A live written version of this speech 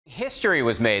History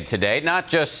was made today, not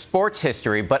just sports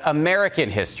history, but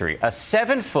American history. A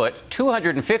 7-foot,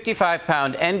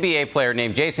 255-pound NBA player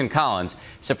named Jason Collins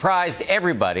surprised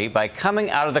everybody by coming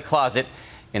out of the closet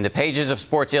in the pages of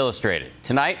Sports Illustrated.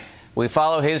 Tonight, we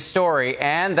follow his story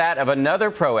and that of another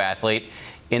pro athlete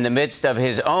in the midst of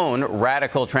his own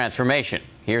radical transformation.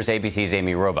 Here's ABC's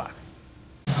Amy Robach.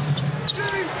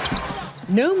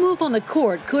 No move on the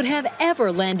court could have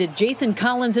ever landed Jason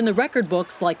Collins in the record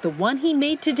books like the one he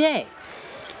made today.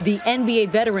 The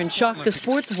NBA veteran shocked the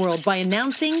sports world by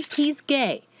announcing he's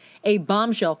gay, a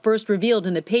bombshell first revealed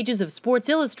in the pages of Sports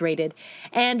Illustrated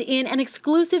and in an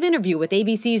exclusive interview with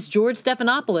ABC's George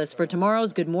Stephanopoulos for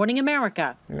tomorrow's Good Morning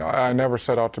America. I never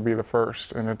set out to be the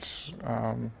first, and it's,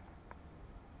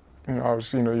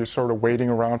 you're sort of waiting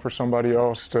around for somebody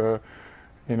else to,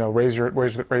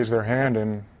 raise their hand,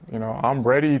 and I'm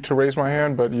ready to raise my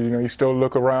hand, but you still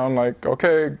look around like,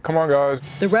 okay, come on, guys.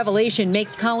 The revelation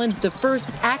makes Collins the first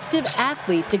active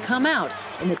athlete to come out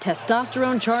in the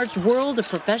testosterone-charged world of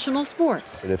professional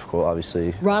sports. Difficult,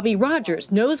 obviously. Robbie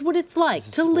Rogers knows what it's like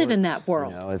to live in that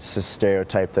world. It's a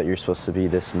stereotype that you're supposed to be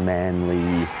this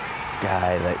manly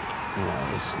guy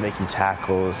that is making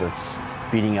tackles, that's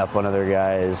beating up on other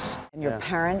guys. And your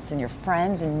parents and your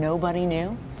friends, and nobody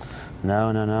knew?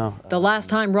 No. The last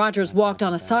time Rogers walked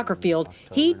on a soccer field,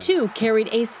 he too carried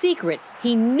a secret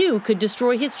he knew could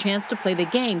destroy his chance to play the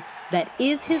game that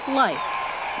is his life.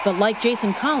 But like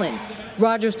Jason Collins,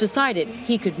 Rogers decided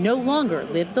he could no longer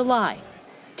live the lie.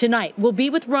 Tonight, we'll be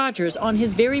with Rogers on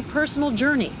his very personal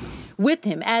journey, with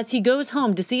him as he goes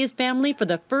home to see his family for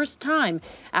the first time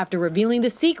after revealing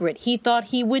the secret he thought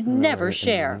he would never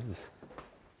share.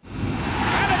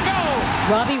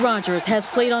 Robbie Rogers has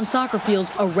played on soccer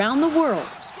fields around the world,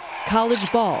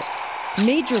 college ball,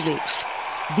 major leagues,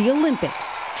 the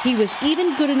Olympics. He was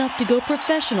even good enough to go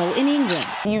professional in England.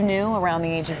 You knew around the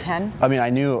age of 10? I mean, I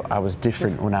knew I was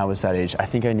different when I was that age. I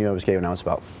think I knew I was gay when I was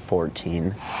about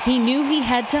 14. He knew he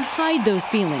had to hide those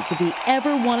feelings if he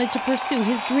ever wanted to pursue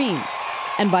his dream.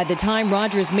 And by the time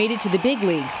Rogers made it to the big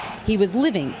leagues, he was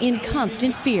living in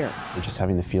constant fear. Just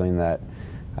having the feeling that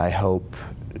I hope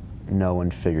no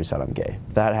one figures out I'm gay.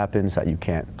 If that happens, that you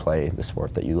can't play the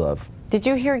sport that you love. Did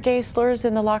you hear gay slurs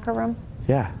in the locker room?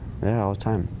 Yeah, all the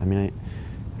time. I mean,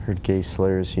 I heard gay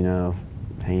slurs, hanging out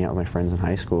with my friends in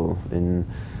high school, and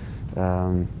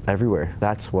everywhere.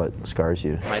 That's what scars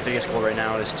you. My biggest goal right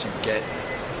now is to get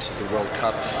to the World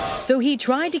Cup. So he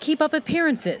tried to keep up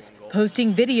appearances,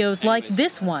 posting videos like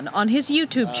this one on his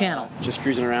YouTube channel. Just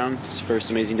cruising around. It's the first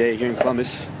amazing day here in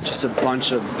Columbus. Just a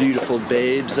bunch of beautiful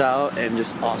babes out and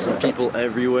just awesome people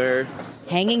everywhere.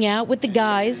 Hanging out with the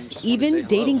guys, even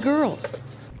dating girls.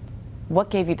 What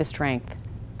gave you the strength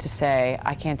to say,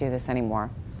 I can't do this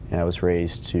anymore? I was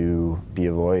raised to be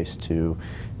a voice, to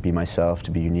be myself,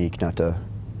 to be unique, not to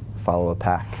follow a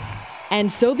pack. And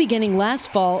so beginning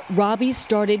last fall, Robbie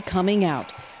started coming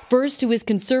out. First to his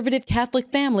conservative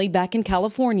Catholic family back in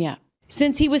California.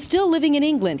 Since he was still living in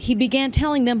England, he began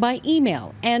telling them by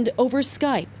email and over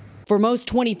Skype. For most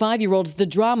 25-year-olds, the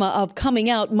drama of coming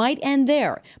out might end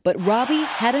there, but Robbie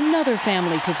had another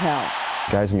family to tell.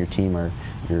 Guys on your team are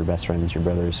your best friends, your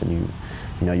brothers, and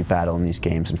you battle in these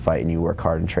games and fight, and you work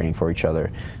hard in training for each other.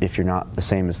 If you're not the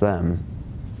same as them,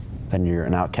 then you're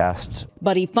an outcast.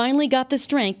 But he finally got the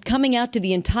strength coming out to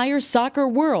the entire soccer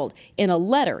world in a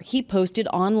letter he posted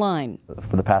online.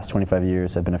 For the past 25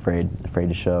 years, I've been afraid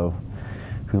to show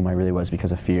whom I really was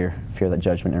because of fear that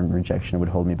judgment and rejection would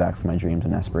hold me back from my dreams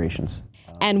and aspirations.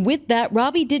 And with that,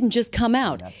 Robbie didn't just come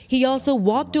out. He also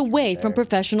walked away from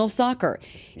professional soccer.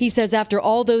 He says after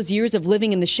all those years of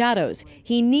living in the shadows,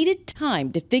 he needed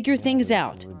time to figure things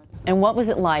out. And what was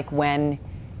it like when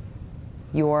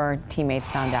your teammates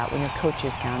found out, when your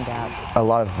coaches found out? A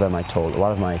lot of them I told. A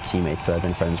lot of my teammates that I've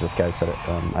been friends with, guys that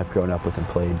I've grown up with and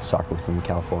played soccer with in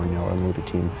California or on the Olympic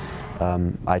team,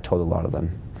 I told a lot of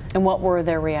them. And what were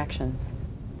their reactions?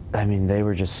 I mean, they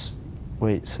were just,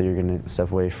 wait, so you're going to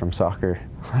step away from soccer?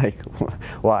 Like,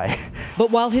 why?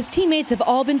 But while his teammates have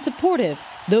all been supportive,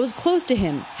 those close to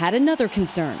him had another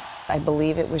concern. I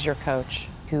believe it was your coach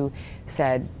who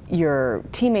said your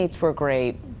teammates were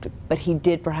great, but he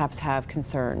did perhaps have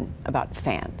concern about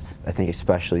fans. I think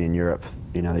especially in Europe,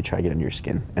 they try to get under your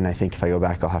skin. And I think if I go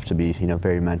back, I'll have to be,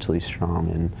 very mentally strong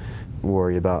and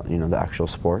worry about, the actual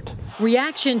sport.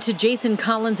 Reaction to Jason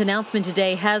Collins' announcement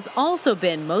today has also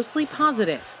been mostly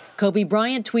positive. Kobe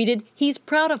Bryant tweeted he's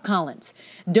proud of Collins.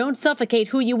 Don't suffocate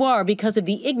who you are because of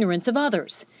the ignorance of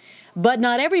others. But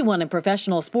not everyone in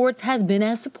professional sports has been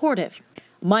as supportive.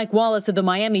 Mike Wallace of the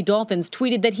Miami Dolphins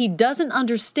tweeted that he doesn't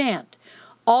understand.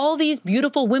 All these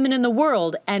beautiful women in the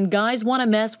world and guys want to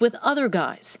mess with other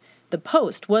guys. The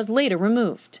post was later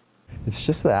removed. It's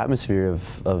just the atmosphere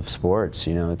of sports,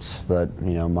 you know, it's that,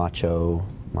 you know, macho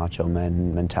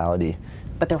men mentality.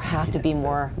 But there have to be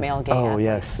more male gay Oh, athletes.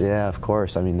 yes, yeah, of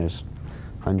course. I mean, there's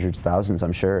hundreds, thousands,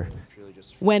 I'm sure.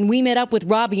 When we met up with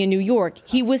Robbie in New York,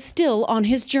 he was still on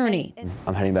his journey.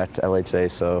 I'm heading back to LA today,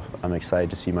 so I'm excited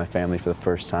to see my family for the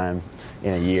first time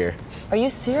in a year. Are you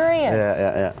serious?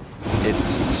 Yeah.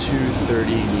 It's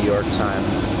 2:30 New York time.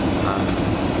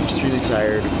 I'm extremely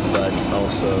tired, but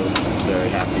also very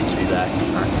happy to be back.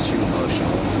 Not too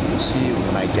emotional. We'll see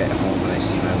when I get home and I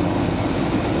see my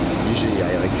mom. Usually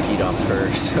I like feed off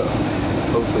her, so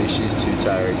hopefully she's too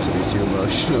tired to be too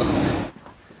emotional.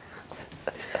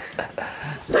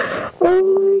 Oh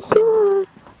my God.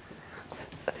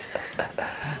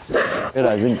 Good,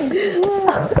 I've been.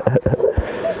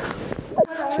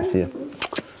 Let's go see you.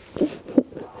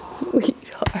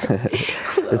 Sweetheart.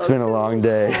 It's been a long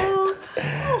day.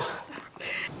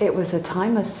 It was a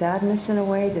time of sadness in a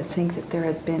way to think that there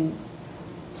had been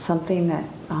something that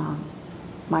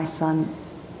my son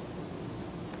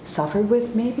suffered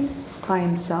with maybe by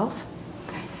himself.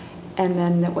 And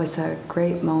then it was a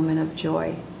great moment of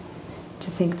joy to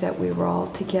think that we were all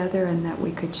together and that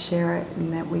we could share it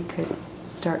and that we could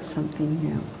start something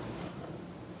new.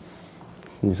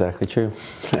 Exactly true.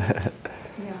 Yeah.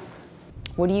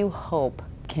 What do you hope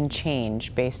can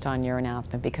change based on your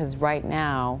announcement? Because right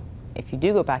now, if you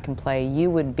do go back and play, you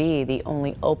would be the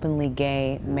only openly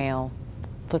gay male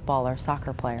footballer,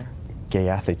 soccer player. Gay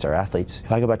athletes are athletes.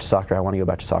 If I go back to soccer, I want to go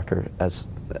back to soccer as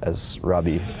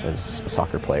Robbie, as a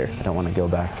soccer player. I don't want to go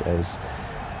back as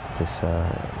this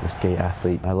gay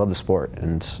athlete. I love the sport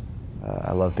and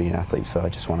I love being an athlete, so I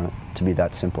just want it to be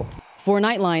that simple. For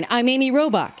Nightline, I'm Amy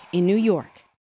Robach in New York.